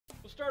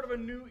start of a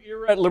new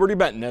era at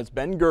Liberty-Benton as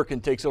Ben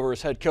Gherkin takes over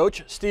as head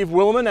coach. Steve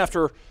Williman,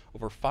 after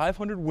over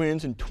 500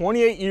 wins in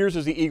 28 years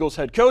as the Eagles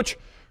head coach,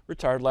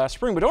 retired last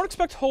spring. But don't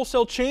expect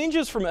wholesale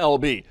changes from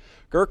LB.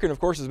 Gherkin, of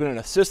course, has been an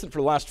assistant for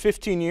the last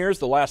 15 years,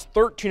 the last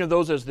 13 of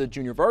those as the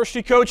junior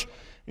varsity coach, and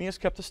he has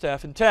kept the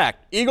staff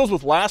intact. Eagles,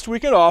 with last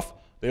weekend off,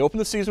 they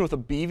opened the season with a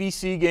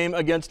BVC game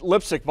against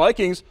Leipsic.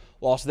 Vikings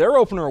lost their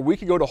opener a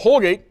week ago to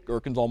Holgate,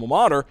 Gherkin's alma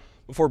mater,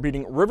 before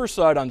beating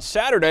Riverside on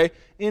Saturday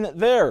in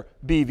their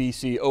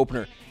BVC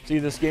opener. See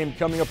this game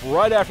coming up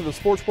right after the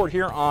Sports Report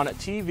here on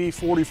TV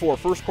 44.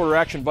 First quarter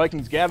action,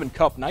 Vikings Gavin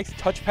Cup, nice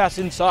touch pass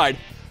inside.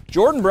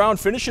 Jordan Brown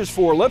finishes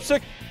for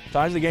Leipsic,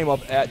 ties the game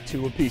up at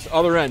 2 apiece.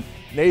 Other end,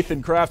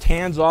 Nathan Kraft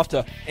hands off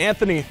to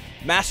Anthony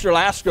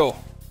Masterlasco.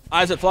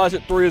 Eyes that flies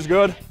at 3 is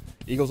good.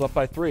 Eagles up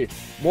by 3.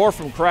 More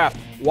from Kraft.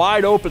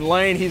 Wide open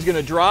lane. He's going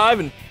to drive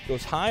and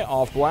goes high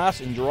off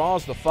glass and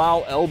draws the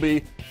foul.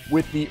 LB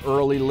with the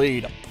early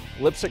lead.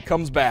 Leipsic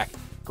comes back.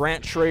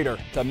 Grant Schrader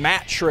to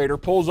Matt Schrader.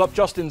 Pulls up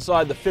just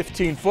inside the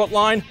 15-foot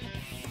line.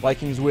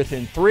 Vikings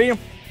within 3,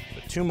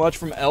 but too much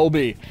from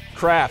LB.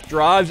 Kraft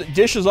drives,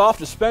 dishes off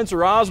to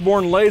Spencer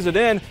Osborne, lays it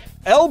in.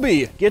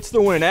 LB gets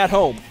the win at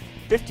home,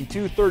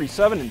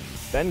 52-37, and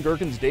Ben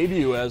Gherkin's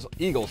debut as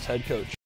Eagles head coach.